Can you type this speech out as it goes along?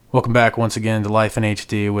Welcome back once again to Life in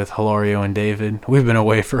HD with Hilario and David. We've been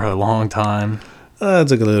away for a long time. I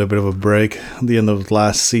took a little bit of a break at the end of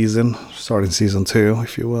last season, starting season 2,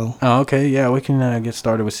 if you will. Oh, okay. Yeah, we can get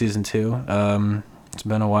started with season 2. It's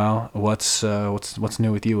been a while. What's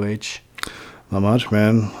new with you, H? Not much,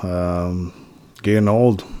 man. Getting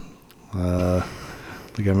old.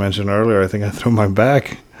 Like I mentioned earlier, I think I threw my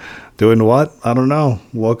back. Doing what? I don't know.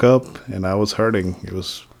 Woke up and I was hurting. It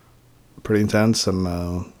was pretty intense,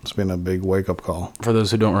 and it's been a big wake-up call. For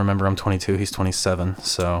those who don't remember, I'm 22. He's 27.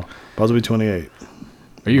 So About to be 28.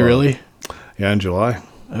 are you really? Yeah, in July.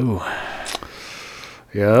 Ooh,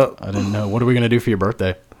 Yeah, I didn't know. What are we gonna do for your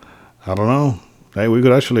birthday? I don't know. Hey, we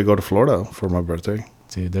could actually go to Florida for my birthday.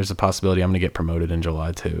 Dude, there's a possibility I'm gonna get promoted in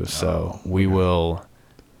July too. So we'll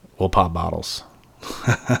pop bottles.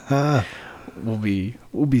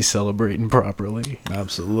 We'll be celebrating properly.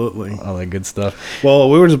 Absolutely. All that good stuff. Well,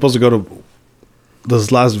 we were supposed to go to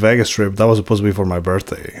this Las Vegas trip. That was supposed to be for my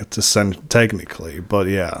birthday. It's technically, but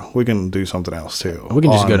yeah, we can do something else too. We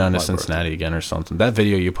can just go on down to my Cincinnati again or something. That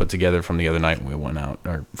video you put together from the other night when we went out,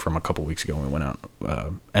 or from a couple weeks ago when we went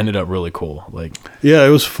out, ended up really cool. Like, Yeah, it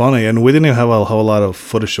was funny, and we didn't even have a whole lot of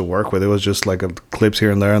footage to work with. It was just like clips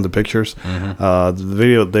here and there and the pictures. The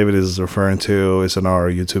video David is referring to is on our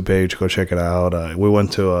YouTube page. Go check it out. We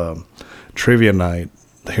went to a trivia night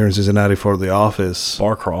here in Cincinnati for The Office.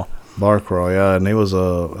 bar crawl. Yeah, and it was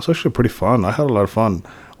actually pretty fun. I had a lot of fun.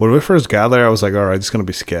 When we first got there, I was like, all right, it's gonna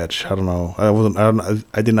be sketch. I don't know.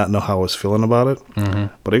 I did not know how I was feeling about it.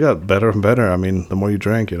 But it got better and better. I mean, the more you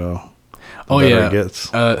drink, the better it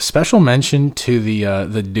gets. Special mention to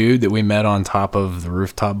the dude that we met on top of the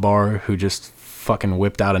rooftop bar who just fucking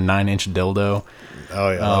whipped out a 9-inch dildo.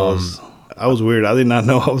 Oh yeah, I was weird. I did not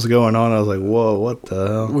know what was going on. I was like, whoa, what the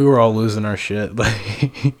hell? We were all losing our shit.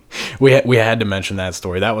 Like, we had to mention that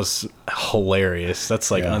story. That was hilarious. That's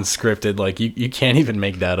like unscripted. Like, you can't even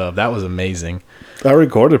make that up. That was amazing. I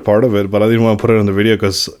recorded part of it, but I didn't want to put it in the video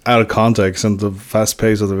because out of context and the fast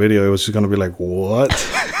pace of the video, it was just going to be like, what?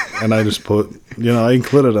 And I just put, I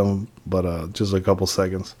included them, but just a couple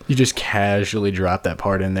seconds. You just casually dropped that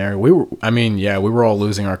part in there. We were all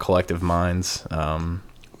losing our collective minds.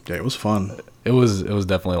 Yeah, it was fun. It was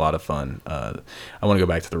definitely a lot of fun. I want to go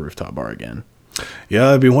back to the rooftop bar again. Yeah,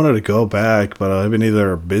 I've been wanting to go back, but I've been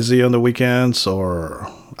either busy on the weekends or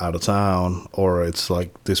out of town, or it's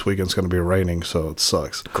like this weekend's going to be raining, so it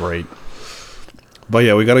sucks. Great. But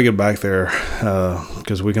yeah, we got to get back there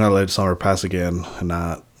because we cannot let summer pass again and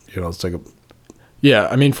not, it's like Yeah,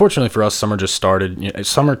 I mean, fortunately for us, summer just started.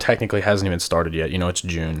 Summer technically hasn't even started yet. It's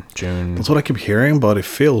June. That's what I keep hearing, but it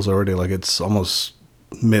feels already like it's almost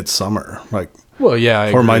midsummer. Like, well, yeah,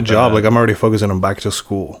 for my job, like I'm already focusing on back to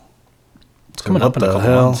school. It's coming up in a couple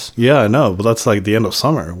months. Yeah, I know, but that's like the end of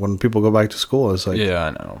summer when people go back to school. It's like, yeah, I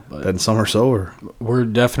know. But then summer's over. We're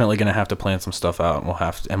definitely gonna have to plan some stuff out,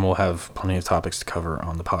 and we'll have plenty of topics to cover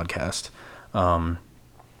on the podcast. All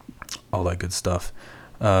that good stuff.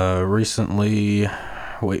 Recently,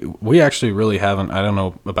 we actually really haven't. I don't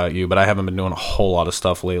know about you, but I haven't been doing a whole lot of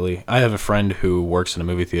stuff lately. I have a friend who works in a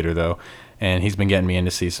movie theater though, and he's been getting me in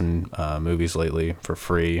to see some movies lately for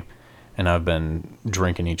free. And I've been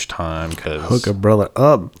drinking each time because hook a brother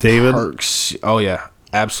up, David. Perks. Oh yeah,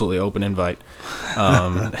 absolutely open invite.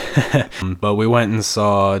 But we went and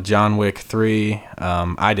saw John Wick 3.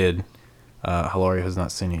 I did. Hilario has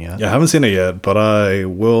not seen it yet. Yeah, I haven't seen it yet, but I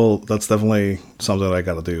will. That's definitely something that I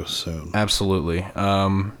got to do soon. Absolutely.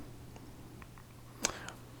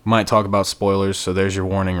 Might talk about spoilers, so there's your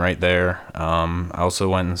warning right there. I also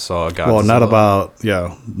went and saw Godzilla.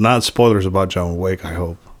 Not spoilers about John Wick, I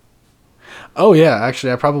hope. Oh, yeah,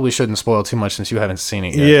 actually, I probably shouldn't spoil too much since you haven't seen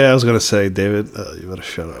it yet. Yeah, I was going to say, David, you better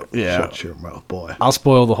shut up. Yeah. Shut your mouth, boy. I'll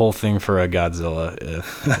spoil the whole thing for Godzilla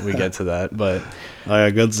if we get to that, but... Oh, yeah,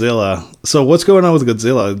 Godzilla. So what's going on with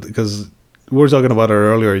Godzilla? Because we were talking about it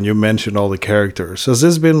earlier, and you mentioned all the characters. Has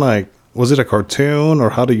this been like... Was it a cartoon, or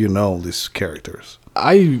how do you know these characters?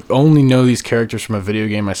 I only know these characters from a video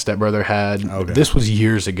game my stepbrother had. Okay. This was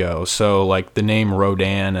years ago, so like the name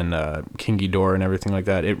Rodan and King Ghidorah and everything like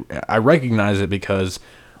that, I recognize it because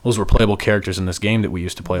those were playable characters in this game that we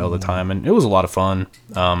used to play all the time, and it was a lot of fun.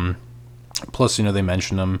 Plus, they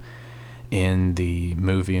mentioned them in the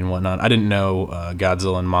movie and whatnot. I didn't know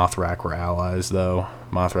Godzilla and Mothrak were allies, though.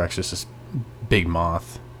 Mothrak's just this big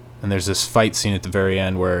moth, and there's this fight scene at the very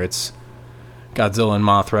end where it's Godzilla and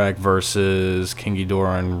Mothrak versus King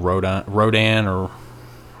Ghidorah and Rodan, or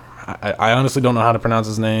I honestly don't know how to pronounce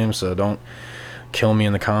his name, so don't kill me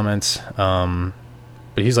in the comments. But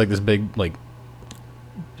he's like this big, like,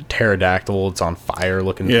 pterodactyl. It's on fire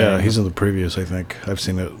looking thing. Yeah, he's in the previews, I think. I've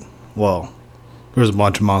seen it. Well, There was a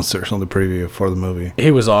bunch of monsters on the preview for the movie.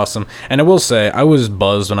 He was awesome. And I will say, I was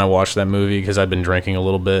buzzed when I watched that movie because I'd been drinking a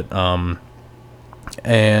little bit.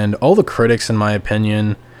 And all the critics, in my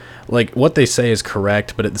opinion, like, what they say is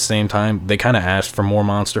correct, but at the same time, they kind of asked for more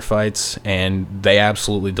monster fights, and they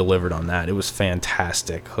absolutely delivered on that. It was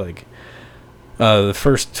fantastic. Like, the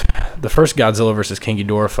first Godzilla versus King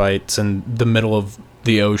Ghidorah fight's in the middle of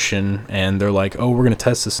the ocean, and they're like, oh, we're going to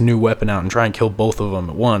test this new weapon out and try and kill both of them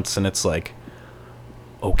at once, and it's like,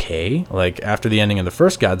 okay. Like, after the ending of the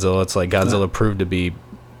first Godzilla, it's like Godzilla proved to be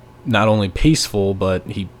not only peaceful, but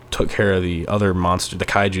he took care of the other monster, the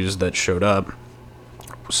kaijus that showed up.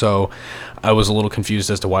 So I was a little confused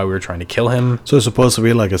as to why we were trying to kill him. So it's supposed to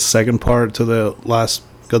be like a second part to the last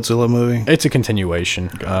Godzilla movie? It's a continuation.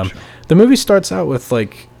 Gotcha. The movie starts out with,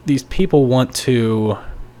 like, these people want to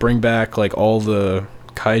bring back, like, all the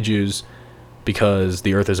kaijus because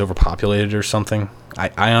the Earth is overpopulated or something.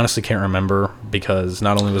 I honestly can't remember, because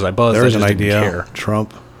not only was I buzzed, There's I just an idea. didn't care.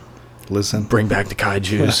 Trump, listen. Bring back the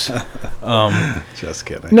kaijus. Just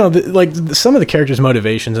kidding. No, some of the characters'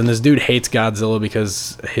 motivations, and this dude hates Godzilla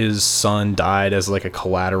because his son died as, like, a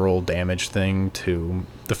collateral damage thing to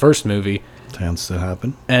the first movie. Tends to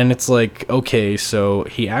happen. And it's like, okay, so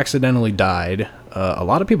he accidentally died. A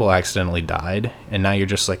lot of people accidentally died, and now you're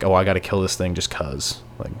just like, oh, I gotta kill this thing just cause.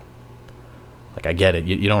 Like, I get it.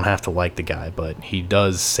 You don't have to like the guy, but he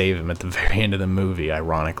does save him at the very end of the movie,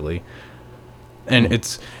 ironically. And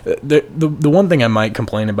it's the one thing I might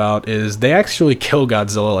complain about is they actually kill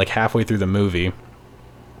Godzilla like halfway through the movie.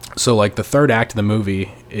 So, like, the third act of the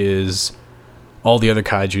movie is all the other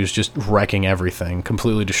kaijus just wrecking everything,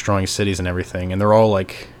 completely destroying cities and everything, and they're all,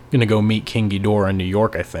 like, gonna go meet King Ghidorah in New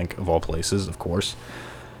York, I think, of all places, of course.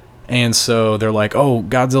 And so they're like, oh,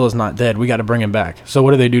 Godzilla's not dead, we gotta bring him back. So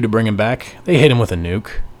what do they do to bring him back? They hit him with a nuke.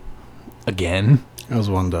 Again. As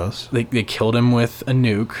one does. They killed him with a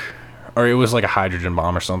nuke. Or it was like a hydrogen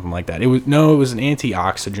bomb or something like that. It was an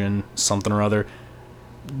anti-oxygen something or other.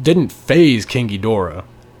 Didn't phase King Ghidorah.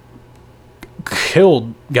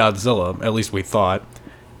 Killed Godzilla, at least we thought.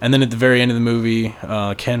 And then at the very end of the movie,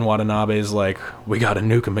 Ken Watanabe is like, we gotta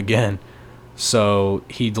nuke him again. So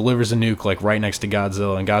he delivers a nuke, like, right next to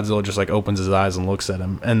Godzilla, and Godzilla just, like, opens his eyes and looks at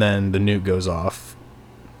him, and then the nuke goes off,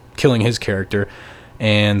 killing his character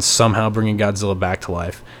and somehow bringing Godzilla back to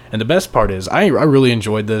life. And the best part is, I really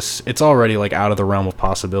enjoyed this. It's already, like, out of the realm of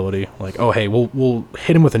possibility. Like, oh, hey, we'll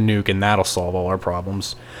hit him with a nuke and that'll solve all our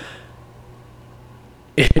problems.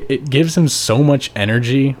 It gives him so much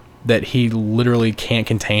energy that he literally can't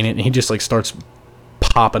contain it, and he just, like, starts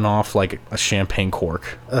popping off like a champagne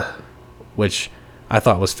cork. Which I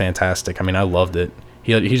thought was fantastic. I mean, I loved it.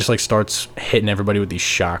 He just, like, starts hitting everybody with these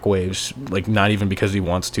shock waves, like, not even because he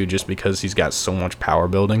wants to, just because he's got so much power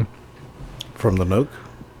building. From the nuke?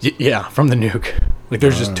 Yeah, from the nuke. Like,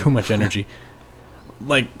 there's just too much energy.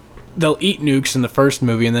 Like, they'll eat nukes in the first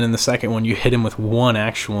movie, and then in the second one, you hit him with one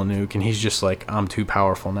actual nuke, and he's just like, I'm too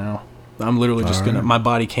powerful now. I'm literally just my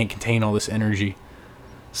body can't contain all this energy.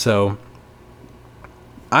 So,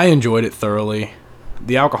 I enjoyed it thoroughly.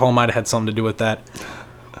 The alcohol might have had something to do with that.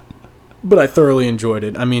 But I thoroughly enjoyed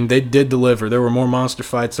it. I mean, they did deliver. There were more monster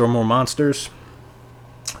fights. There were more monsters.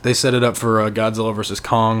 They set it up for Godzilla vs.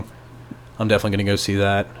 Kong. I'm definitely going to go see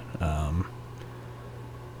that. And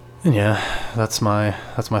yeah, that's my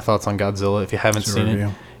thoughts on Godzilla. If you haven't seen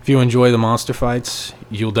it, if you enjoy the monster fights,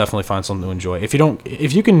 you'll definitely find something to enjoy. If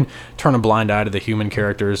you can turn a blind eye to the human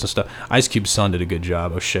characters and stuff, Ice Cube's son did a good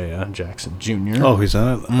job. O'Shea Jackson Jr. Oh, he's in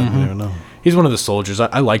it? I didn't even know. He's one of the soldiers.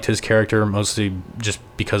 I liked his character mostly just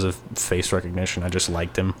because of face recognition. I just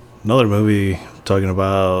liked him. Another movie talking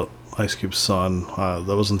about Ice Cube's son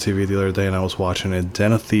that was on TV the other day, and I was watching it.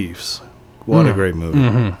 Den of Thieves. What a great movie.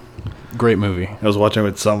 Mm-hmm. Great movie. I was watching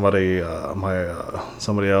with somebody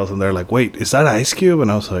somebody else, and they're like, wait, is that Ice Cube?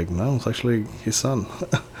 And I was like, no, it's actually his son.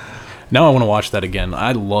 Now I want to watch that again.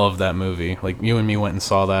 I love that movie. Like, you and me went and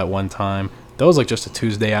saw that one time. That was like just a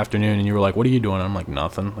Tuesday afternoon, and you were like, what are you doing? I'm like,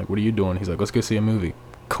 nothing. Like, what are you doing? He's like, let's go see a movie.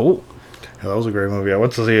 Cool. Yeah, that was a great movie. I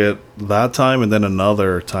went to see it that time and then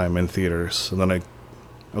another time in theaters. And then I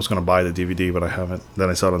was going to buy the DVD, but I haven't. Then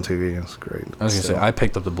I saw it on TV. It's great. I was going to say, I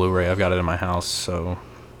picked up the Blu-ray. I've got it in my house, so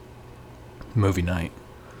movie night.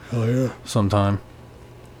 Oh, yeah. Sometime.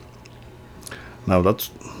 No, that's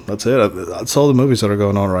it. That's all the movies that are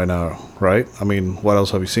going on right now, right? I mean, what else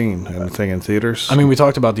have you seen? Anything in theaters? I mean, we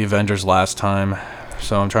talked about the Avengers last time,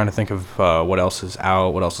 so I'm trying to think of what else is out,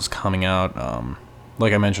 what else is coming out.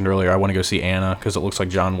 Like I mentioned earlier, I want to go see Anna because it looks like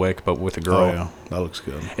John Wick, but with a girl. Oh, yeah. That looks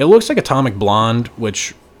good. It looks like Atomic Blonde,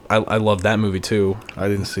 which I love that movie too. I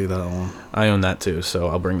didn't see that one. I own that too, so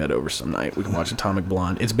I'll bring that over some night. We can watch Atomic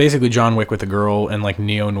Blonde. It's basically John Wick with a girl and like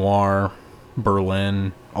neo-noir,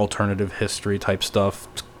 Berlin, alternative history type stuff.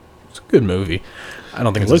 It's a good movie. I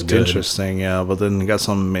don't think It it's as looked good. interesting, yeah, but then it got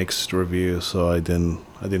some mixed reviews, so I didn't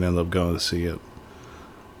end up going to see it.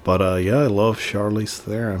 But yeah, I love Charlize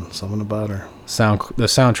Theron. Something about her. The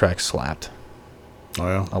soundtrack slapped. Oh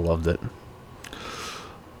yeah, I loved it.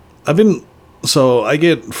 So I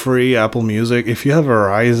get free Apple Music. If you have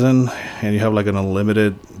Verizon and you have like an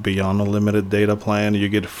beyond unlimited data plan, you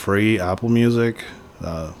get free Apple Music.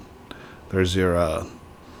 There's your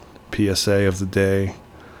PSA of the day.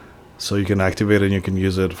 So you can activate it and you can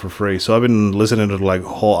use it for free. So I've been listening to like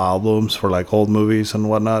whole albums for like old movies and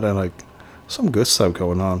whatnot, and like some good stuff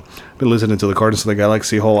going on. I've been listening to the Guardians of the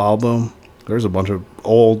Galaxy whole album. There's a bunch of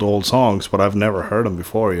old songs, but I've never heard them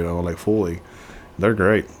before, like fully. They're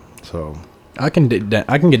great. So I can get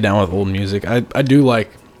down with old music. I do like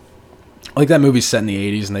that movie's set in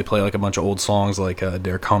the 80s and they play like a bunch of old songs like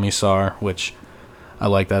Der Kommissar, which I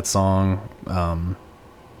like that song.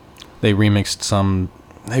 They remixed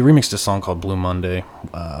a song called Blue Monday,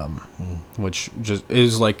 which just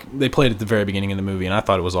is like they played at the very beginning of the movie and I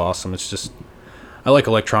thought it was awesome. It's just I like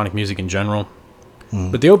electronic music in general.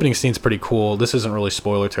 But the opening scene's pretty cool. This isn't really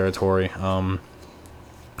spoiler territory.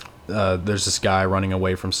 There's this guy running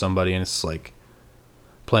away from somebody and it's like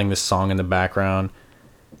playing this song in the background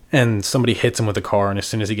and somebody hits him with a car and as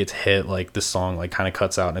soon as he gets hit, like this song like kind of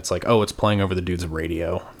cuts out and it's like, oh, it's playing over the dude's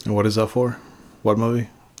radio. and what is that for? What movie?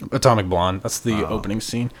 Atomic Blonde. That's the opening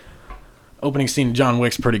scene. Opening scene, John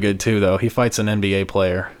Wick's pretty good too though. He fights an NBA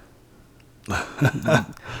player.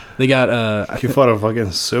 They got He fought a fucking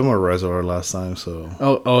sumo wrestler last time, so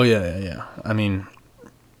Oh yeah. I mean,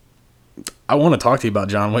 I want to talk to you about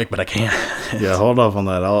John Wick, but I can't. yeah, hold off on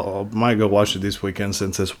that. I might go watch it this weekend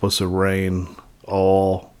since it's supposed to rain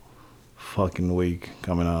all fucking week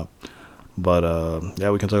coming up. But yeah,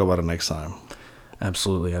 we can talk about it next time.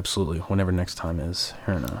 Absolutely. Whenever next time is.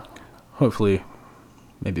 Here now. Hopefully,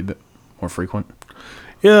 maybe a bit more frequent.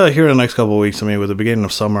 Yeah, here in the next couple of weeks, I mean, with the beginning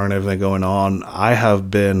of summer and everything going on, I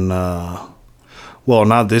have been, well,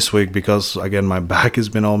 not this week because, again, my back has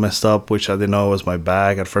been all messed up, which I didn't know was my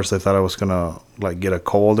back. At first, I thought I was going to, like, get a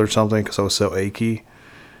cold or something because I was so achy.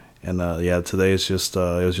 And, yeah, today it's just, it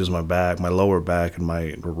was just my back, my lower back and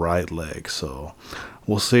my right leg. So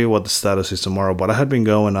we'll see what the status is tomorrow. But I had been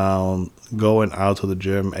going out to the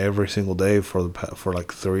gym every single day for like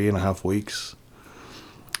 3.5 weeks.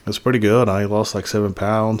 It's pretty good. I lost like 7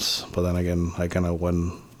 pounds, but then again, I kind of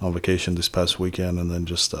went on vacation this past weekend and then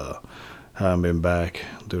just haven't been back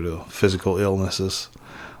due to physical illnesses.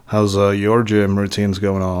 How's your gym routines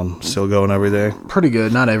going on? Still going every day? Pretty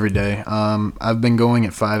good. Not every day. I've been going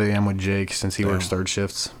at 5 a.m. with Jake since he works third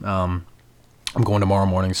shifts. I'm going tomorrow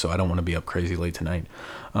morning, so I don't want to be up crazy late tonight.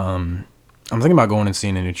 I'm thinking about going and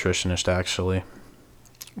seeing a nutritionist, actually,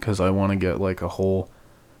 because I want to get like a whole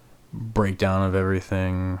breakdown of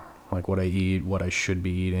everything, like what I eat, what I should be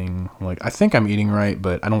eating. Like I think I'm eating right,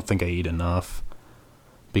 but I don't think I eat enough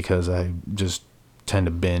because I just tend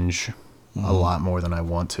to binge a lot more than I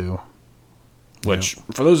want to. Which,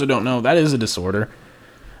 for those who don't know, that is a disorder.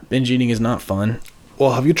 Binge eating is not fun.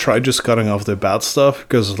 Well, have you tried just cutting off the bad stuff?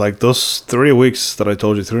 Because like those 3 weeks that I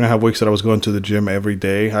told you, 3.5 weeks that I was going to the gym every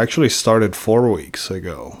day, I actually started 4 weeks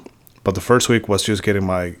ago. But the first week was just getting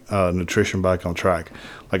my nutrition back on track.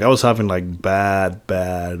 Like I was having like bad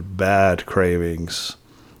cravings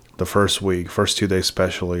the first week, first 2 days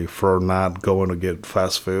especially, for not going to get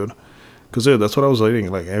fast food. Because dude, that's what I was eating.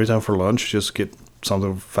 Like every time for lunch, just get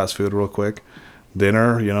something fast food real quick.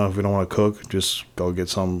 Dinner, if you don't want to cook, just go get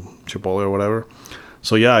some Chipotle or whatever.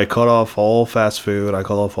 So yeah, I cut off all fast food. I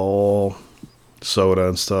cut off all soda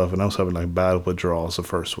and stuff. And I was having like bad withdrawals the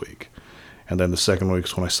first week. And then the second week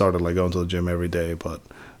is when I started like going to the gym every day, but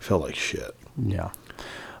I felt like shit. Yeah.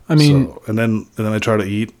 I mean, so, and then I tried to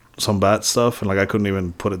eat some bad stuff and like I couldn't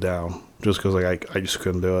even put it down just because like I just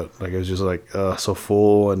couldn't do it. Like it was just like so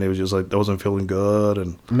full and it was just like I wasn't feeling good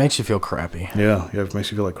and it makes you feel crappy. Yeah, it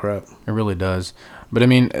makes you feel like crap. It really does. But I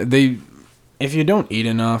mean, if you don't eat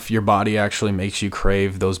enough, your body actually makes you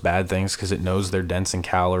crave those bad things because it knows they're dense in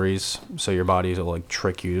calories. So your body will like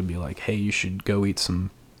trick you to be like, hey, you should go eat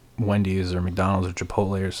some Wendy's or McDonald's or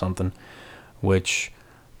Chipotle or something, which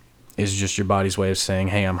is just your body's way of saying,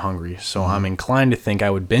 hey, I'm hungry. So I'm inclined to think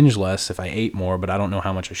I would binge less if I ate more, but I don't know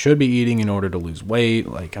how much I should be eating in order to lose weight.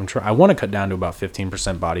 Like I want to cut down to about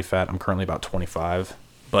 15% body fat. I'm currently about 25,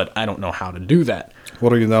 but I don't know how to do that.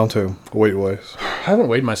 What are you down to weight-wise? I haven't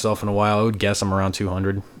weighed myself in a while. I would guess I'm around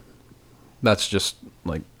 200. That's just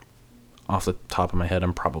like off the top of my head,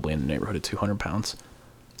 I'm probably in the neighborhood of 200 pounds.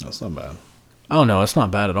 That's not bad. Oh, no, it's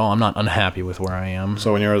not bad at all. I'm not unhappy with where I am.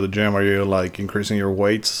 So when you're at the gym, are you like increasing your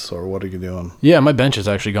weights or what are you doing? Yeah, my bench has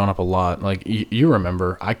actually gone up a lot. Like, you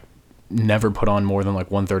remember, I never put on more than like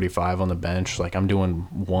 135 on the bench. Like, I'm doing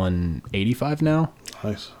 185 now.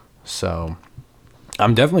 Nice. So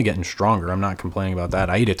I'm definitely getting stronger. I'm not complaining about that.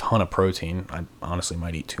 I eat a ton of protein. I honestly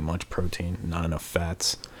might eat too much protein, not enough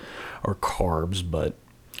fats or carbs, but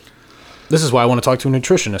this is why I want to talk to a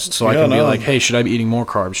nutritionist, so I can be like, hey, should I be eating more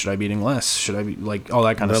carbs? Should I be eating less? Should I be like all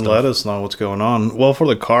that kind of stuff? Then let us know what's going on. Well, for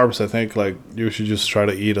the carbs, I think like you should just try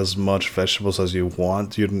to eat as much vegetables as you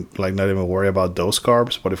want. You like not even worry about those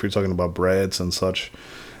carbs. But if you're talking about breads and such,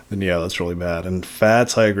 then yeah, that's really bad. And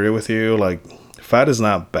fats, I agree with you. Like fat is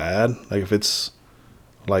not bad. Like if it's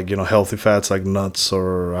like, you know, healthy fats like nuts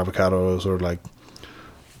or avocados or like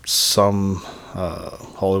some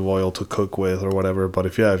olive oil to cook with or whatever. But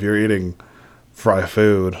if you're eating fried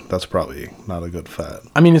food, that's probably not a good fat.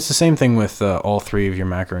 I mean, it's the same thing with all three of your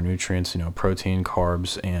macronutrients, you know, protein,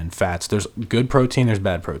 carbs, and fats. There's good protein, there's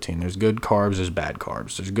bad protein. There's good carbs, there's bad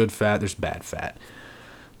carbs. There's good fat, there's bad fat.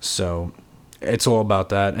 So it's all about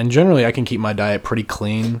that. And generally, I can keep my diet pretty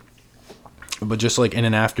clean. But just like in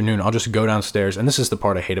an afternoon, I'll just go downstairs. And this is the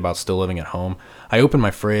part I hate about still living at home. I open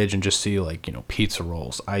my fridge and just see like, you know, pizza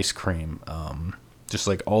rolls, ice cream, just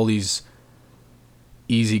like all these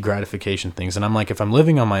easy gratification things. And I'm like, if I'm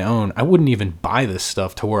living on my own, I wouldn't even buy this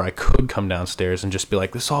stuff to where I could come downstairs and just be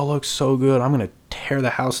like, this all looks so good. I'm going to tear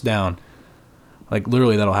the house down. Like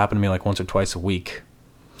literally that'll happen to me like once or twice a week.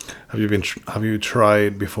 Have you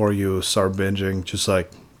tried before you start binging, just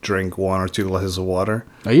like drink 1 or 2 glasses of water?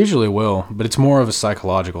 I usually will, but it's more of a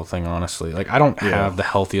psychological thing, honestly. Like, I don't have the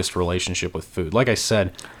healthiest relationship with food. Like I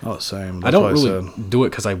said, same. I don't really do it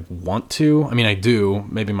because I want to. I mean, I do.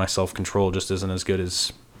 Maybe my self-control just isn't as good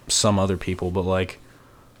as some other people, but like,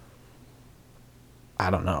 I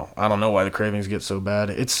don't know. I don't know why the cravings get so bad.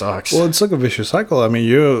 It sucks. Well, it's like a vicious cycle. I mean,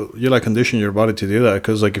 you like condition your body to do that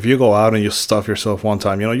because like if you go out and you stuff yourself one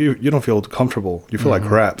time, you know, you don't feel comfortable. You feel like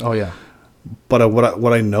crap. Oh yeah. But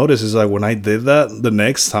what I noticed is like when I did that the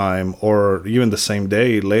next time or even the same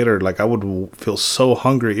day later, like I would feel so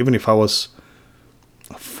hungry even if I was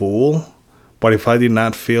full. But if I did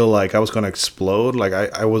not feel like I was going to explode, like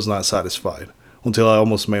I was not satisfied until I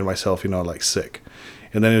almost made myself, you know, like sick.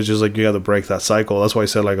 And then it's just like you got to break that cycle. That's why I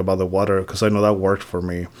said like about the water because I know that worked for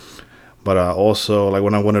me. But also, like,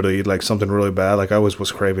 when I wanted to eat, like, something really bad, like, I always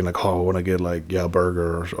was craving, like, I want to get, like, a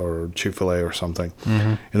burger or Chick-fil-A or something. Mm-hmm.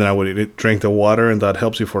 And then I would drink the water, and that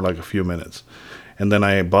helps you for, like, a few minutes. And then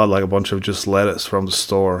I bought, like, a bunch of just lettuce from the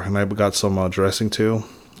store, and I got some dressing, too.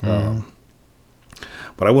 Mm-hmm.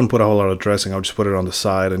 But I wouldn't put a whole lot of dressing. I would just put it on the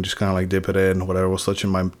side and just kind of, like, dip it in, whatever was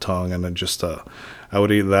touching my tongue, and then just, I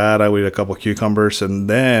would eat that. I would eat a couple of cucumbers, and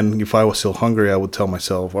then if I was still hungry, I would tell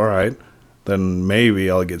myself, all right, then maybe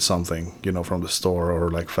I'll get something, you know, from the store or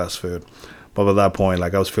like fast food. But at that point,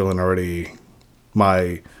 like I was feeling already,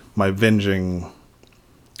 my binging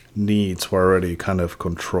needs were already kind of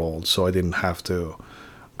controlled, so I didn't have to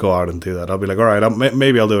go out and do that. I'll be like, all right,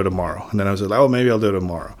 maybe I'll do it tomorrow. And then I was like, oh, maybe I'll do it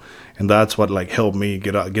tomorrow. And that's what like helped me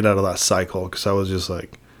get out of that cycle because I was just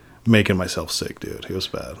like making myself sick, dude. It was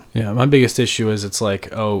bad. Yeah, my biggest issue is it's like,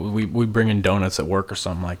 oh, we bring in donuts at work or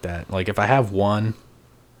something like that. Like if I have one,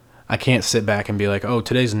 I can't sit back and be like, oh,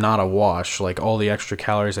 today's not a wash. Like, all the extra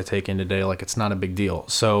calories I take in today, like, it's not a big deal.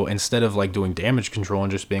 So instead of, like, doing damage control and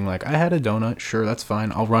just being like, I had a donut, sure, that's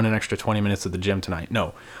fine. I'll run an extra 20 minutes at the gym tonight.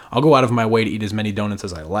 No, I'll go out of my way to eat as many donuts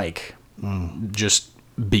as I like. Just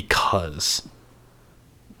because.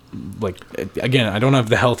 Like, again, I don't have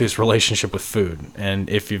the healthiest relationship with food. And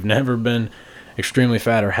if you've never been extremely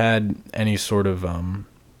fat or had any sort of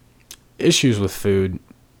issues with food,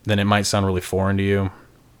 then it might sound really foreign to you.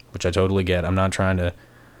 Which I totally get. I'm not trying to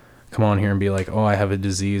come on here and be like, oh, I have a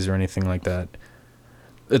disease or anything like that.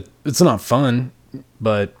 It's not fun,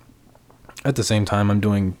 but at the same time, I'm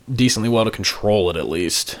doing decently well to control it at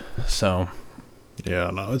least. So, yeah,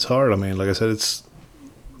 no, it's hard. I mean, like I said,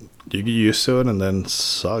 you get used to it and then it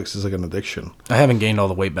sucks. It's like an addiction. I haven't gained all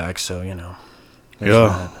the weight back, so, you know.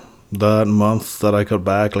 Yeah, that month that I got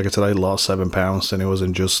back, like I said, I lost 7 pounds and it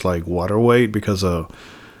wasn't just like water weight because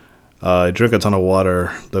I drank a ton of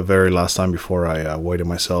water the very last time before I weighed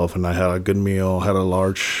myself, and I had a good meal, had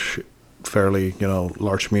a fairly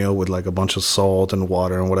large meal with like a bunch of salt and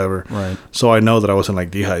water and whatever. Right. So I know that I wasn't like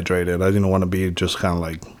dehydrated. I didn't want to be just kind of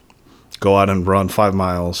like go out and run 5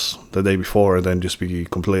 miles the day before and then just be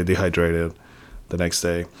completely dehydrated the next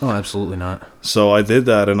day. Oh, absolutely not. So I did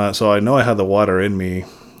that, and so I know I had the water in me,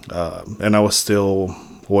 and I was still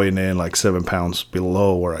weighing in like 7 pounds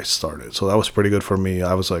below where I started. So that was pretty good for me.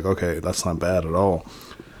 I was like, okay, that's not bad at all.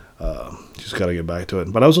 Just got to get back to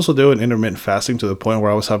it. But I was also doing intermittent fasting to the point where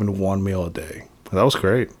I was having one meal a day. That was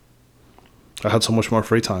great. I had so much more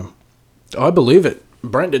free time. Oh, I believe it.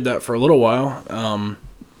 Brent did that for a little while.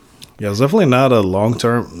 Yeah, it's definitely not a long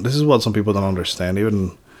term. This is what some people don't understand.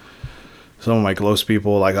 Even some of my close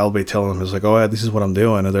people, like I'll be telling them, it's like, oh yeah, this is what I'm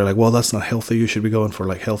doing. And they're like, well, that's not healthy. You should be going for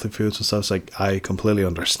like healthy foods and stuff. It's like, I completely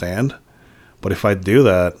understand. But if I do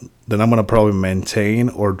that, then I'm going to probably maintain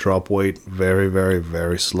or drop weight very, very,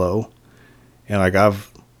 very slow. And like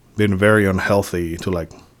I've been very unhealthy to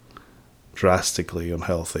like drastically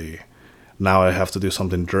unhealthy. Now I have to do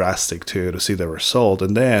something drastic to see the result.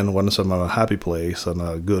 And then once I'm in a happy place and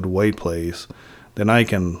a good weight place, then I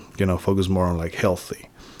can, focus more on like healthy.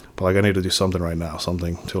 But like I need to do something right now,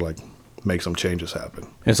 something to like make some changes happen.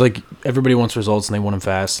 It's like everybody wants results and they want them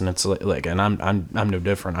fast, and it's like and I'm no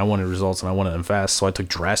different. I wanted results and I wanted them fast, so I took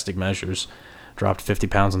drastic measures. Dropped 50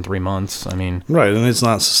 pounds in 3 months. I mean, right, and it's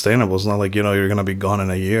not sustainable. It's not like, you're going to be gone in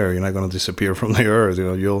a year. You're not going to disappear from the earth.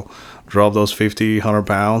 You'll drop those 50, 100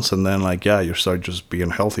 pounds, and then, like, you start just being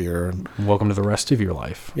healthier. And welcome to the rest of your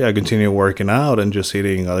life. Yeah, continue working out and just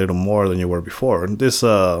eating a little more than you were before. And this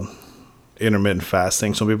intermittent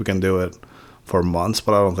fasting, some people can do it for months,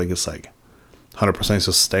 but I don't think it's, like, 100%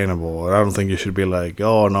 sustainable. I don't think you should be like,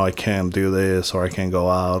 oh, no, I can't do this, or I can't go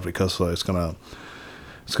out because it's going to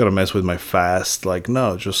mess with my fast. Like,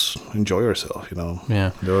 no, just enjoy yourself,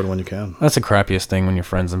 Yeah. Do it when you can. That's the crappiest thing when your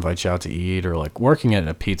friends invite you out to eat, or like working at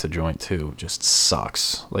a pizza joint too just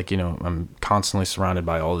sucks. Like, I'm constantly surrounded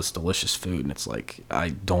by all this delicious food, and it's like, I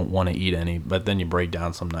don't want to eat any, but then you break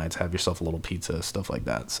down some nights, have yourself a little pizza, stuff like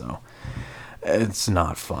that. So it's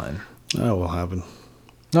not fun. That will happen.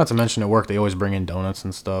 Not to mention at work, they always bring in donuts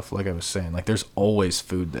and stuff. Like I was saying, like there's always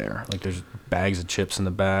food there. Like there's bags of chips in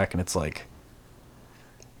the back, and it's like,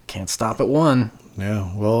 can't stop at one.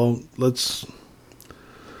 Yeah, well, let's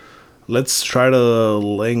try to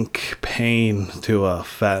link pain to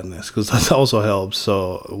fatness, because that also helps.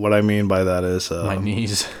 So what I mean by that is my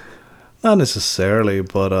knees. Not necessarily,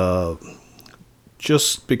 but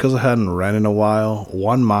just because I hadn't ran in a while,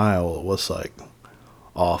 1 mile was like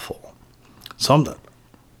awful. Sometimes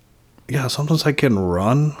I can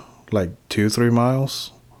run like 2-3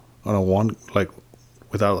 miles on a one, like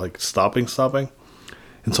without like stopping.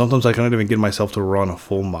 And sometimes I can't even get myself to run a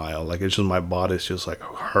full mile. Like, it's just my body's just like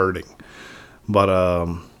hurting. But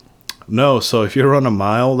no, so if you run a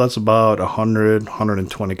mile, that's about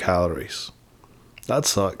 120 calories. That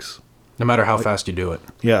sucks. No matter how fast you do it.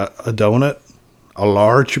 Yeah, a donut, a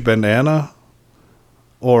large banana,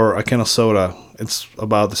 or a can of soda, it's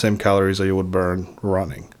about the same calories that you would burn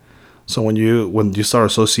running. So when you start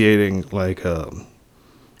associating like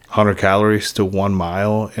 100 calories to 1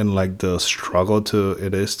 mile, and like the struggle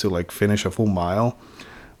it is to like finish a full mile,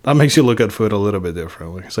 that makes you look at food a little bit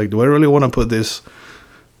differently. It's like, do I really want to put this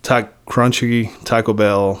crunchy Taco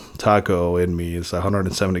Bell taco in me? It's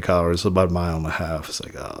 170 calories, about 1.5 miles. It's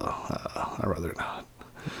like, I'd rather not.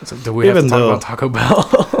 It's like, do we have to talk about Taco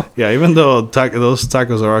Bell? Yeah, even though those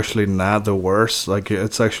tacos are actually not the worst, like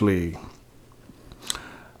it's actually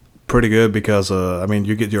pretty good because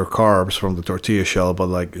you get your carbs from the tortilla shell, but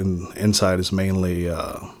like inside is mainly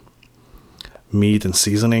meat and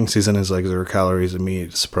seasoning. Seasoning is like 0 calories, and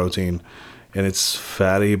meat is protein, and it's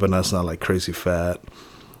fatty, but that's not like crazy fat.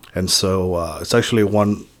 And so it's actually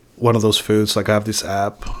one of those foods. Like I have this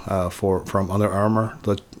app from Under Armour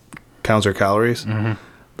that counts your calories. Mm-hmm.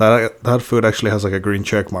 That food actually has like a green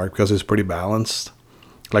check mark because it's pretty balanced.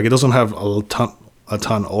 Like it doesn't have a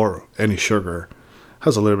ton or any sugar.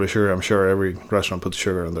 Has a little bit of sugar. I'm sure every restaurant puts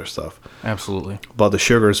sugar in their stuff. Absolutely. But the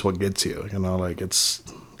sugar is what gets you. Like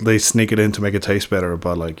they sneak it in to make it taste better,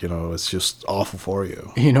 but like, it's just awful for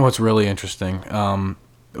you. You know what's really interesting?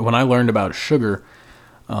 When I learned about sugar,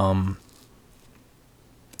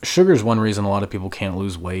 sugar is one reason a lot of people can't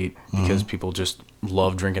lose weight, because people just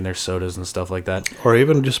love drinking their sodas and stuff like that. Or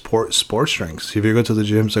even just sports drinks. If you go to the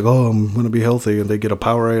gym, it's like, oh, I'm going to be healthy, and they get a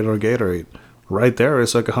Powerade or a Gatorade. Right there,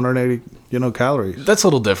 it's like 180, calories. That's a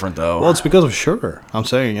little different, though. Well, it's because of sugar. I'm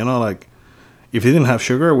saying, like, if you didn't have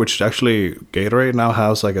sugar, which actually Gatorade now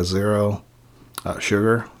has like a 0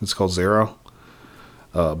 sugar. It's called 0.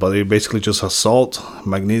 But it basically just has salt,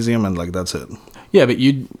 magnesium, and like that's it. Yeah, but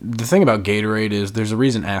the thing about Gatorade is there's a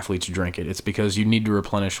reason athletes drink it. It's because you need to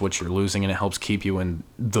replenish what you're losing, and it helps keep you in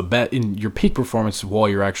in your peak performance while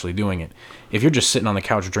you're actually doing it. If you're just sitting on the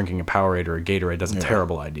couch drinking a Powerade or a Gatorade, that's a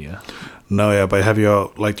terrible idea. No, yeah, but have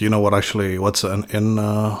you do you know what's in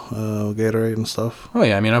Gatorade and stuff? Oh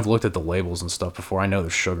yeah, I mean I've looked at the labels and stuff before. I know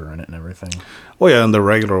there's sugar in it and everything. Well, yeah, and the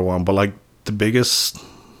regular one, but like the biggest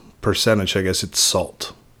percentage, I guess, it's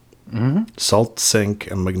salt. Mm-hmm. Salt, zinc,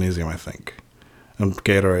 and magnesium, I think. And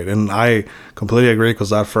Gatorade. And I completely agree,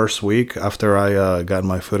 because that first week after I got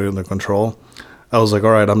my food under control, I was like,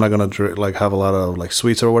 all right, I'm not going to have a lot of like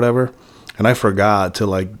sweets or whatever. And I forgot to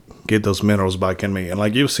like get those minerals back in me. And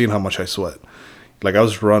like you've seen how much I sweat. Like I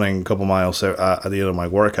was running a couple miles at the end of my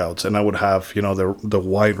workouts, and I would have, the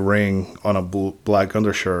white ring on a black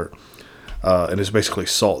undershirt. And it's basically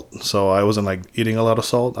salt. So I wasn't like eating a lot of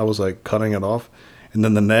salt. I was like cutting it off. And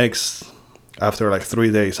then after like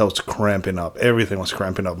 3 days, I was cramping up. Everything was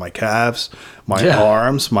cramping up. My calves, my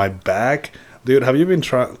arms, my back. Dude, have you been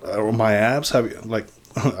trying, my abs? Have you, like,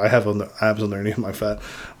 I have abs underneath my fat.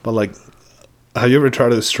 But like, have you ever tried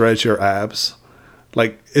to stretch your abs?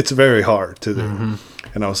 Like, it's very hard to do. Mm-hmm.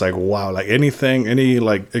 And I was like, wow, like any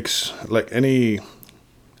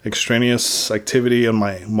extraneous activity on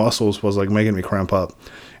my muscles was like making me cramp up.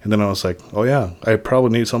 And then I was like, oh yeah, I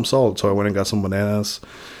probably need some salt. So I went and got some bananas,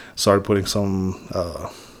 started putting some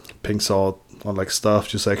pink salt on like stuff,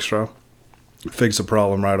 just extra. Fixed the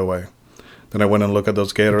problem right away. Then I went and looked at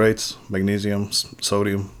those Gatorades, magnesium,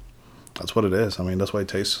 sodium. That's what it is. I mean, that's why it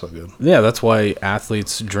tastes so good. Yeah, that's why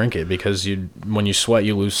athletes drink it, because when you sweat,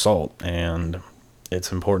 you lose salt, and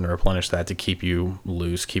it's important to replenish that to keep you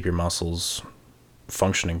loose, keep your muscles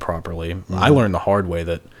functioning properly. Mm-hmm. I learned the hard way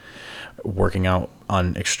that working out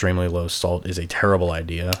on extremely low salt is a terrible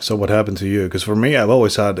idea. So what happened to you? Because for me, I've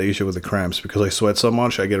always had the issue with the cramps, because I sweat so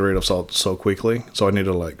much, I get rid of salt so quickly. So I need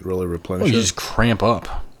to like really replenish it. You just cramp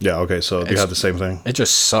up. Yeah, okay, so you have the same thing? It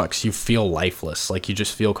just sucks. You feel lifeless. Like, you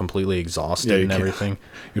just feel completely exhausted and everything.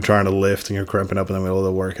 You're trying to lift, and you're cramping up in the middle of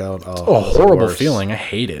the workout. Oh, it's a horrible feeling. I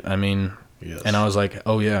hate it. I mean, yes. And I was like,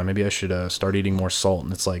 oh, yeah, maybe I should start eating more salt.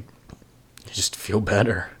 And it's like, you just feel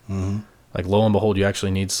better. Mm-hmm. Like, lo and behold, you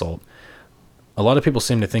actually need salt. A lot of people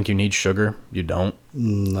seem to think you need sugar. You don't.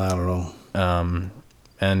 I don't know.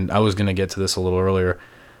 And I was going to get to this a little earlier.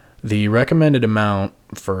 The recommended amount,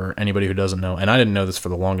 for anybody who doesn't know, and I didn't know this for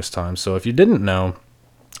the longest time, so if you didn't know,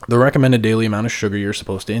 the recommended daily amount of sugar you're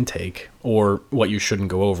supposed to intake, or what you shouldn't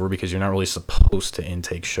go over, because you're not really supposed to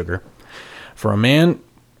intake sugar. For a man,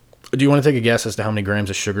 do you want to take a guess as to how many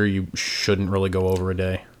grams of sugar you shouldn't really go over a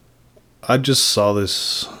day? I just saw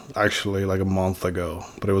this actually like a month ago,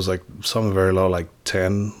 but it was like something very low, like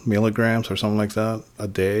 10 milligrams or something like that a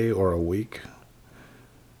day or a week.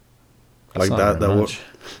 That's like that.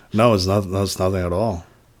 No, it's not. That's nothing at all.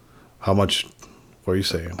 How much were you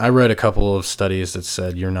saying? I read a couple of studies that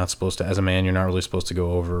said you're not supposed to, as a man, you're not really supposed to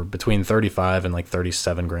go over between 35 and like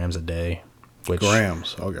 37 grams a day.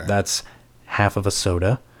 Grams, okay. That's half of a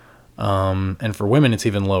soda. And for women, it's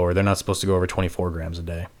even lower. They're not supposed to go over 24 grams a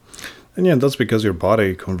day. And yeah, that's because your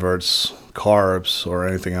body converts carbs or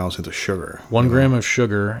anything else into sugar. 1 gram of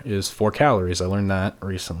sugar is 4 calories. I learned that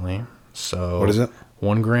recently. So what is it?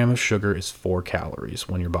 1 gram of sugar is 4 calories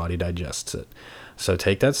when your body digests it. So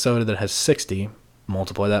take that soda that has 60,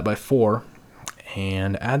 multiply that by 4,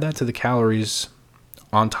 and add that to the calories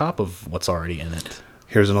on top of what's already in it.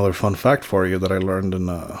 Here's another fun fact for you that I learned in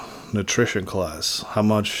a nutrition class. How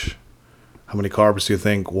many carbs do you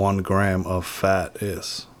think 1 gram of fat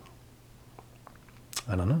is?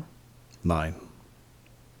 I don't know. 9.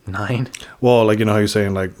 9? Well, like, you know how you're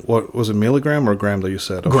saying, like, what was it, milligram or gram that you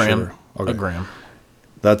said? Gram. Sugar? Okay. A gram.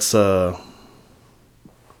 That's yeah,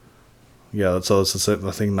 that's all.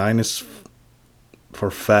 I think 9 is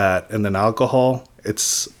for fat, and then alcohol,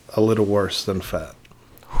 it's a little worse than fat.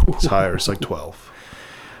 It's higher. It's like 12.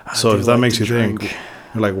 So if that makes you think,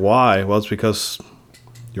 you're like, why? Well, it's because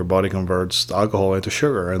your body converts alcohol into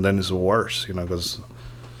sugar, and then it's worse, because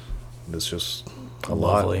it's just a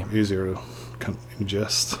lot easier to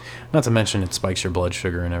ingest. Not to mention it spikes your blood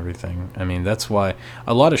sugar and everything. I mean, that's why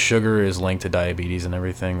a lot of sugar is linked to diabetes and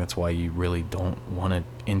everything. That's why you really don't want to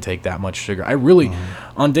intake that much sugar. I really,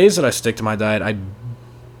 on days that I stick to my diet, I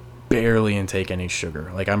barely intake any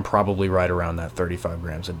sugar. Like, I'm probably right around that 35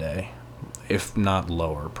 grams a day, if not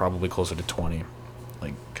lower, probably closer to 20.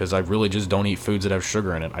 Like, because I really just don't eat foods that have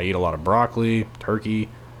sugar in it. I eat a lot of broccoli, turkey,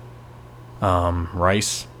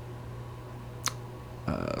 rice,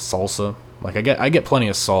 salsa. Like, I get plenty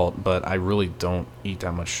of salt, but I really don't eat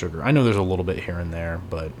that much sugar. I know there's a little bit here and there,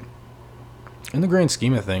 but in the grand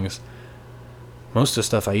scheme of things, Most of the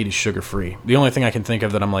stuff I eat is sugar-free. The only thing I can think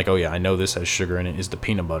of that I'm like, oh yeah, I know this has sugar in it is the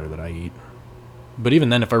peanut butter that I eat. But even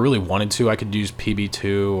then, if I really wanted to, I could use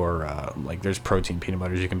PB2 or like there's protein peanut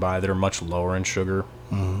butters you can buy that are much lower in sugar.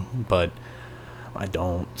 But I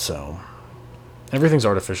don't, so everything's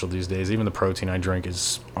artificial these days. Even the protein I drink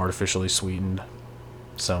is artificially sweetened.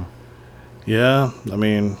 So Yeah, I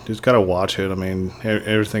mean, you just gotta watch it. I mean,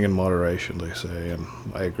 everything in moderation, they say, and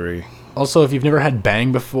I agree. also, if you've never had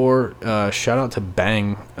Bang before, shout out to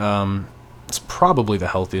Bang. It's probably the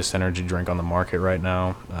healthiest energy drink on the market right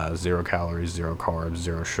now. 0 calories, 0 carbs,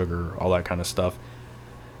 0 sugar, all that kind of stuff.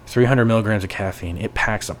 300 milligrams of caffeine. It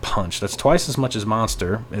packs a punch. That's twice as much as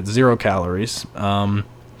Monster. It's 0 calories.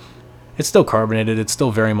 It's still carbonated. It's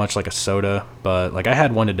still very much like a soda. But like I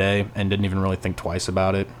had one today and didn't even really think twice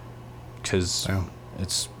about it. Because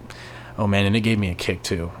it's... Oh man, and it gave me a kick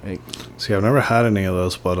too. See, I've never had any of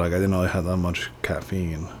those, but like I didn't know they had that much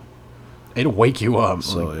caffeine. It'll wake you up.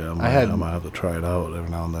 So like, yeah, I might have to try it out every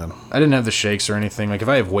now and then. I didn't have the shakes or anything. Like if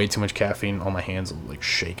I have way too much caffeine, all my hands will like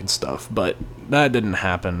shake and stuff. But that didn't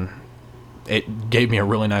happen. It gave me a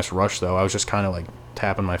really nice rush though. I was just kind of like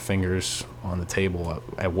tapping my fingers on the table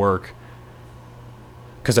at work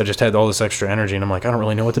because I just had all this extra energy, and I'm like, I don't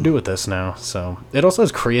really know what to do with this now. So it also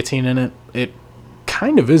has creatine in it. It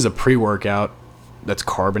kind of is a pre-workout that's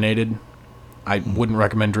carbonated. I wouldn't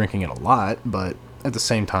recommend drinking it a lot, but at the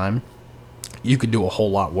same time, you could do a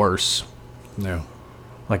whole lot worse. Yeah.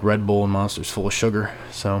 Like Red Bull and Monster's full of sugar,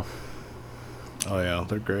 so. Oh yeah,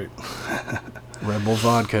 they're great. Red Bull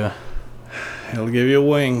vodka. It'll give you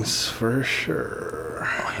wings for sure.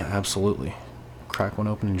 Oh yeah, absolutely. Crack one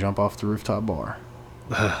open and jump off the rooftop bar.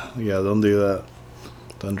 Yeah, don't do that.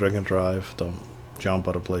 Don't drink and drive. Don't jump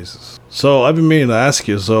out of places. So I've been meaning to ask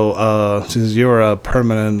you, so since you're a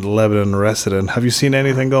permanent Lebanon resident, have you seen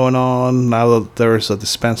anything going on now that there's a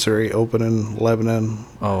dispensary open in Lebanon?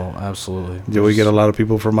 Oh, absolutely. Do we get a lot of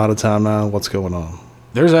people from out of town now? What's going on?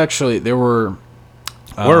 There were...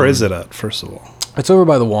 Where is it at, first of all? It's over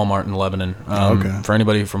by the Walmart in Lebanon. Okay. For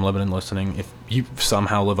anybody from Lebanon listening, if you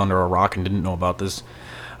somehow live under a rock and didn't know about this,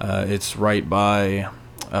 it's right by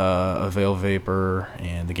Avail Vapor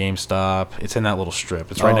and the GameStop. It's in that little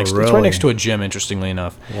strip. It's right next. Really? It's right next to a gym. Interestingly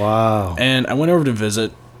enough. Wow. And I went over to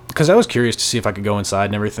visit because I was curious to see if I could go inside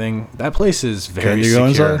and everything. That place is very secure.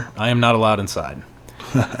 Can you go inside? I am not allowed inside.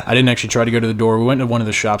 I didn't actually try to go to the door. We went to one of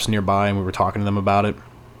the shops nearby and we were talking to them about it.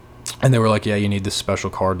 And they were like, yeah, you need this special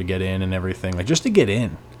card to get in and everything. Like, just to get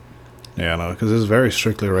in. Yeah, no, because it's very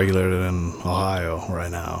strictly regulated in Ohio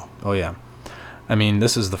right now. Oh, yeah. I mean,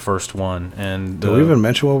 this is the first one. And did we even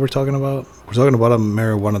mention what we're talking about? We're talking about a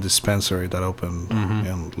marijuana dispensary that opened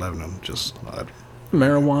in Lebanon.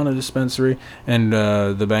 Marijuana dispensary. And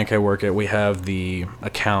the bank I work at, we have the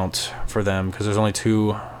account for them because there's only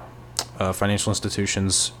 2 financial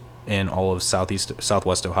institutions in all of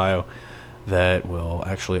Southwest Ohio that will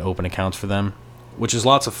actually open accounts for them, which is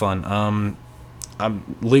lots of fun.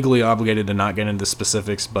 I'm legally obligated to not get into the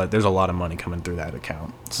specifics, but there's a lot of money coming through that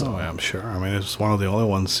account. So I'm sure. I mean, it's one of the only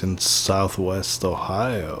ones in Southwest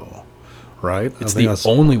Ohio, right? It's the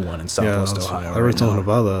only one in Southwest Ohio. I read something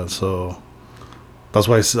about that, so that's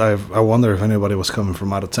why I wonder if anybody was coming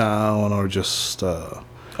from out of town or just...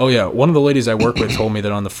 Oh, yeah. One of the ladies I work with told me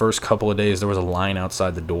that on the first couple of days, there was a line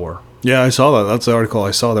outside the door. Yeah, I saw that. That's the article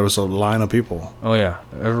I saw. There was a line of people. Oh, yeah.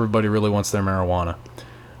 Everybody really wants their marijuana.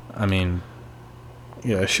 I mean...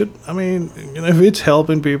 Yeah, if it's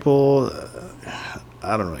helping people,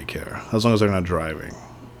 I don't really care. As long as they're not driving.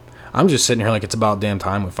 I'm just sitting here like it's about damn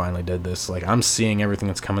time we finally did this. Like, I'm seeing everything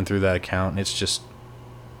that's coming through that account, and it's just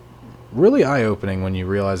really eye-opening when you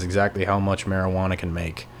realize exactly how much marijuana can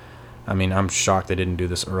make. I mean, I'm shocked they didn't do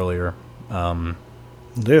this earlier.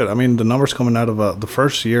 Dude, I mean, the numbers coming out of the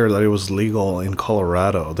first year that it was legal in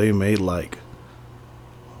Colorado, they made like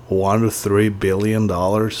 $1 to $3 billion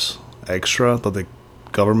extra that the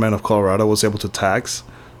government of Colorado was able to tax.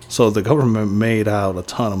 So the government made out a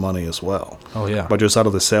ton of money as well. Oh, yeah. But just out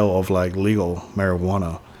of the sale of like legal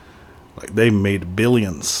marijuana, like they made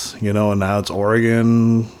billions, and now it's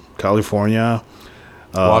Oregon, California,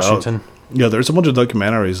 Washington. Yeah, there's a bunch of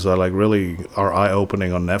documentaries that like really are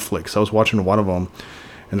eye-opening on Netflix. I was watching one of them,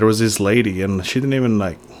 and there was this lady, and she wasn't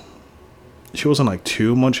like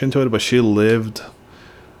too much into it, but she lived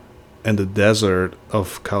in the desert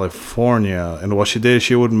of California, and what she did,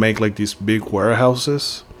 she would make like these big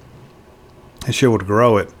warehouses, and she would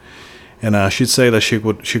grow it, and she'd say that she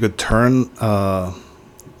could turn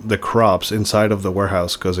the crops inside of the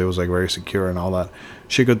warehouse because it was like very secure and all that.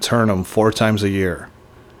 She could turn them 4 times a year.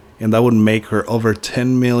 And that would make her over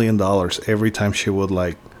 $10 million every time she would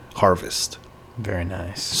like harvest. Very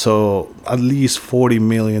nice. So at least $40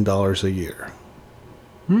 million a year.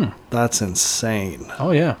 That's insane.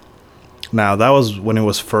 Oh, yeah. Now, that was when it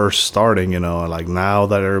was first starting, like now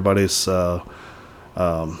that everybody's,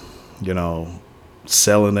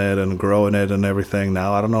 selling it and growing it and everything.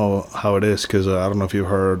 Now, I don't know how it is because I don't know if you've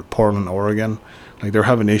heard Portland, Oregon. Like, they're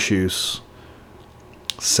having issues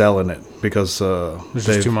selling it because It's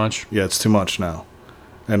just too much. Yeah, it's too much now.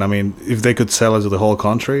 And I mean, if they could sell it to the whole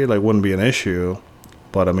country, like, wouldn't be an issue.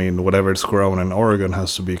 But I mean, whatever it's grown in Oregon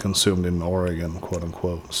has to be consumed in Oregon, quote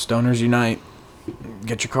unquote. Stoners unite.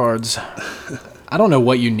 Get your cards. I don't know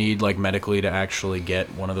what you need, like, medically to actually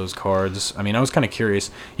get one of those cards. I mean, I was kind of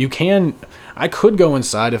curious. I could go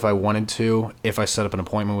inside if I wanted to, if I set up an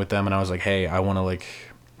appointment with them and I was like, hey, I want to, like,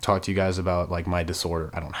 talk to you guys about, like, my disorder.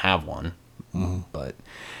 I don't have one. But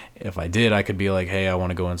if I did, I could be like, hey, I want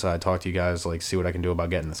to go inside, talk to you guys, like, see what I can do about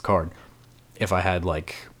getting this card. If I had,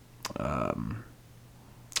 like, I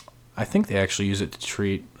think they actually use it to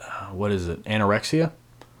treat, anorexia?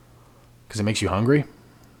 Because it makes you hungry.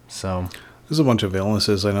 So there's a bunch of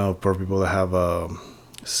illnesses I know for people that have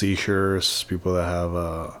seizures, people that have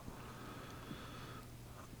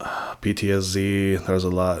PTSD. There's a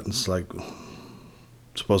lot. It's like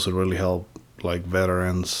supposed to really help, like,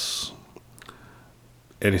 veterans,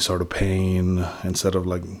 any sort of pain, instead of,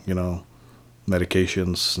 like,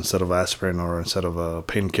 medications, instead of aspirin or instead of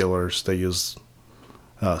painkillers, they use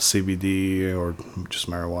CBD or just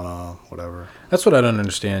marijuana, whatever. that's what I don't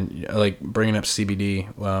understand. Like, bringing up CBD,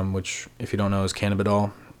 which, if you don't know, is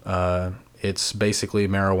cannabidiol. It's basically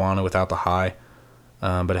marijuana without the high,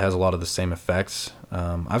 but it has a lot of the same effects.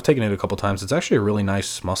 I've taken it a couple times. It's actually a really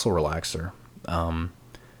nice muscle relaxer.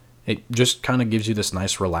 It just kind of gives you this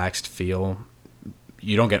nice relaxed feel.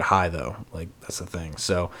 You don't get high, though. Like, that's the thing.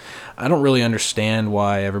 So I don't really understand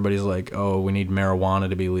why everybody's like, oh, we need marijuana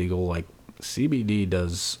to be legal. Like, CBD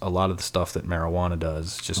does a lot of the stuff that marijuana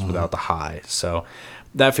does, just without the high. So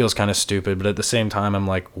that feels kind of stupid. But at the same time, I'm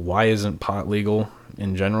like, why isn't pot legal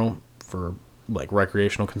in general for, like,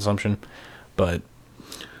 recreational consumption? But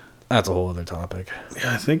that's a whole other topic.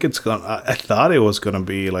 Yeah, I think it's gonna. I thought it was gonna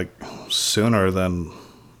be, like, sooner than.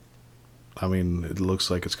 I mean, it looks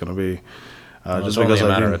like it's gonna be. Well, just it's because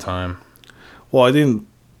only a matter of time. Well, I didn't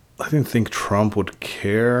think Trump would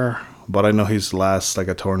care, but I know his last, like,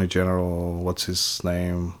 attorney general. What's his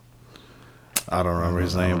name? I don't remember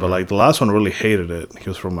his name, but, like, the last one really hated it. He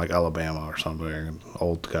was from, like, Alabama or something, an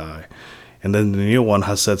old guy, and then the new one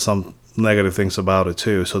has said some negative things about it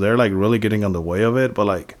too. So they're, like, really getting on the way of it, but,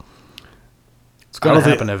 like, it's gonna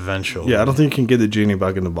happen eventually. Yeah, I don't think you can get the genie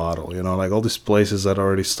back in the bottle. Like, all these places that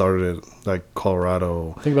already started it, like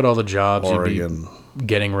Colorado. Think about all the jobs Oregon. you'd be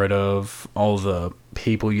getting rid of, all the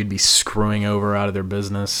people you'd be screwing over out of their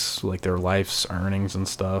business, like their life's earnings and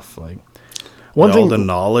stuff. Like, one thing, all the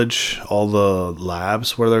knowledge, all the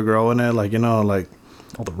labs where they're growing it, like, like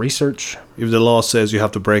all the research. If the law says you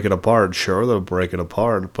have to break it apart, sure, they'll break it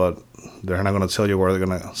apart, but they're not going to tell you where they're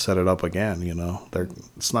going to set it up again.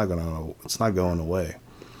 It's not going away.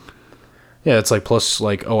 Yeah, it's like, plus,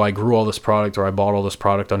 like, oh, I grew all this product, or I bought all this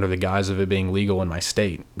product under the guise of it being legal in my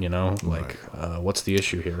state. Like, what's the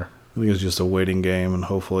issue here? I think it's just a waiting game, and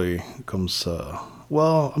hopefully it comes.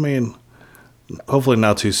 Well, I mean, hopefully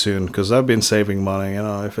not too soon, because I've been saving money.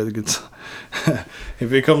 If it gets, if it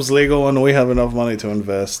becomes legal and we have enough money to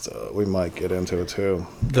invest, we might get into it too.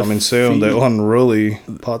 Coming soon, the Unruly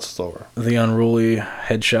pot store, the Unruly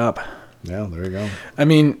head shop. Yeah, there you go. I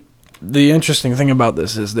mean, the interesting thing about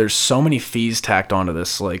this is there's so many fees tacked onto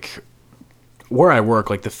this. Like, where I work,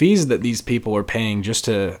 like, the fees that these people are paying just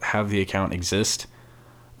to have the account exist,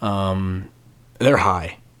 they're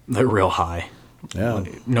high. They're real high. Yeah.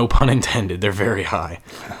 Like, no pun intended. They're very high.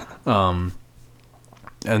 And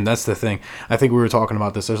that's the thing. I think we were talking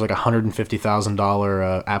about this. There's like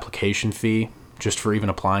 $150,000 application fee just for even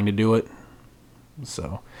applying to do it.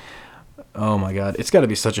 So, oh my God, it's got to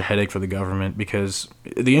be such a headache for the government, because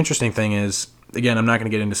the interesting thing is, again, I'm not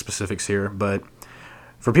going to get into specifics here, but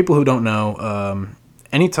for people who don't know,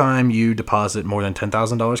 anytime you deposit more than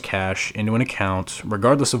 $10,000 cash into an account,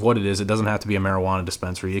 regardless of what it is, it doesn't have to be a marijuana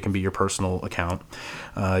dispensary. It can be your personal account.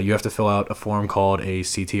 You have to fill out a form called a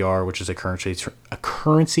CTR, which is a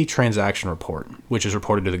currency transaction report, which is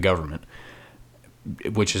reported to the government,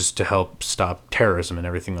 which is to help stop terrorism and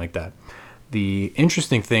everything like that. The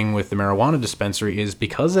interesting thing with the marijuana dispensary is,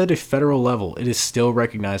 because at a federal level, it is still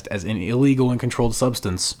recognized as an illegal and controlled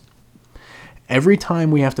substance. Every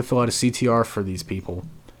time we have to fill out a CTR for these people,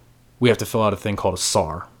 we have to fill out a thing called a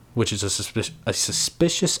SAR, which is a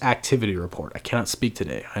suspicious activity report. I cannot speak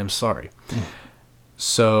today. I am sorry.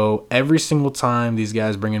 So every single time these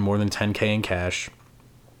guys bring in more than 10K in cash,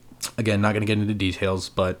 again, not going to get into details,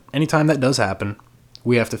 but anytime that does happen,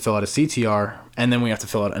 we have to fill out a CTR, and then we have to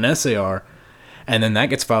fill out an SAR, and then that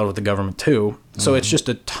gets filed with the government too. So it's just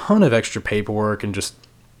a ton of extra paperwork and just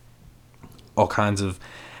all kinds of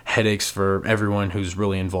headaches for everyone who's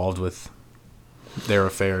really involved with their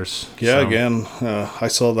affairs. Yeah, So, again, I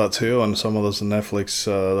saw that too on some of those Netflix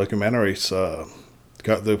documentaries.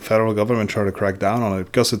 The federal government tried to crack down on it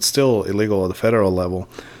because it's still illegal at the federal level.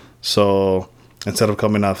 So instead of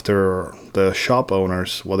coming after the shop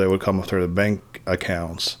owners, well, they would come after the bank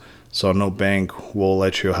accounts. So no bank will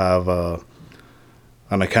let you have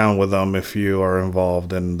an account with them if you are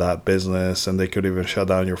involved in that business, and they could even shut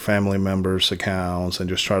down your family members' accounts and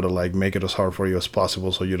just try to like make it as hard for you as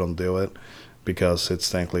possible so you don't do it, because it's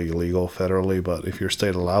technically illegal federally. But if your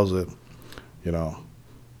state allows it, you know,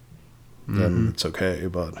 then it's okay.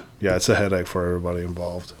 But yeah, it's a headache for everybody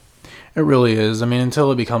involved. it really is. I mean,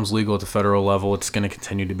 until it becomes legal at the federal level, it's going to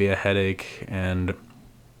continue to be a headache. And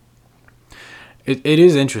it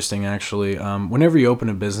is interesting, actually. Whenever you open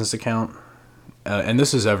a business account, and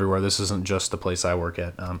this is everywhere, this isn't just the place I work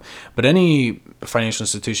at, but any financial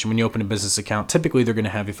institution, when you open a business account, typically they're going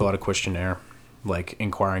to have you fill out a questionnaire, like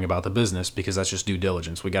inquiring about the business, because that's just due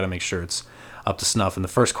diligence. We got to make sure it's up to snuff. And the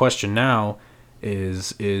first question now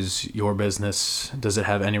is your business, does it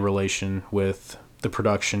have any relation with the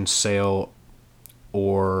production, sale,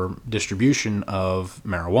 or distribution of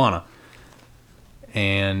marijuana?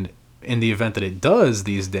 And in the event that it does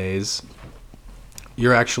these days,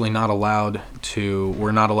 you're actually not allowed to,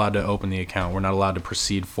 we're not allowed to open the account. We're not allowed to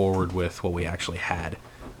proceed forward with what we actually had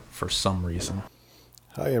for some reason.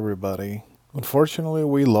 Hi, everybody. Unfortunately,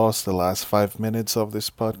 we lost the last 5 minutes of this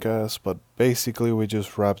podcast, but basically, we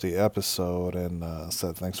just wrapped the episode and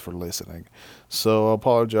said thanks for listening. So, I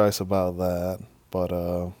apologize about that,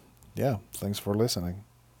 but yeah, thanks for listening.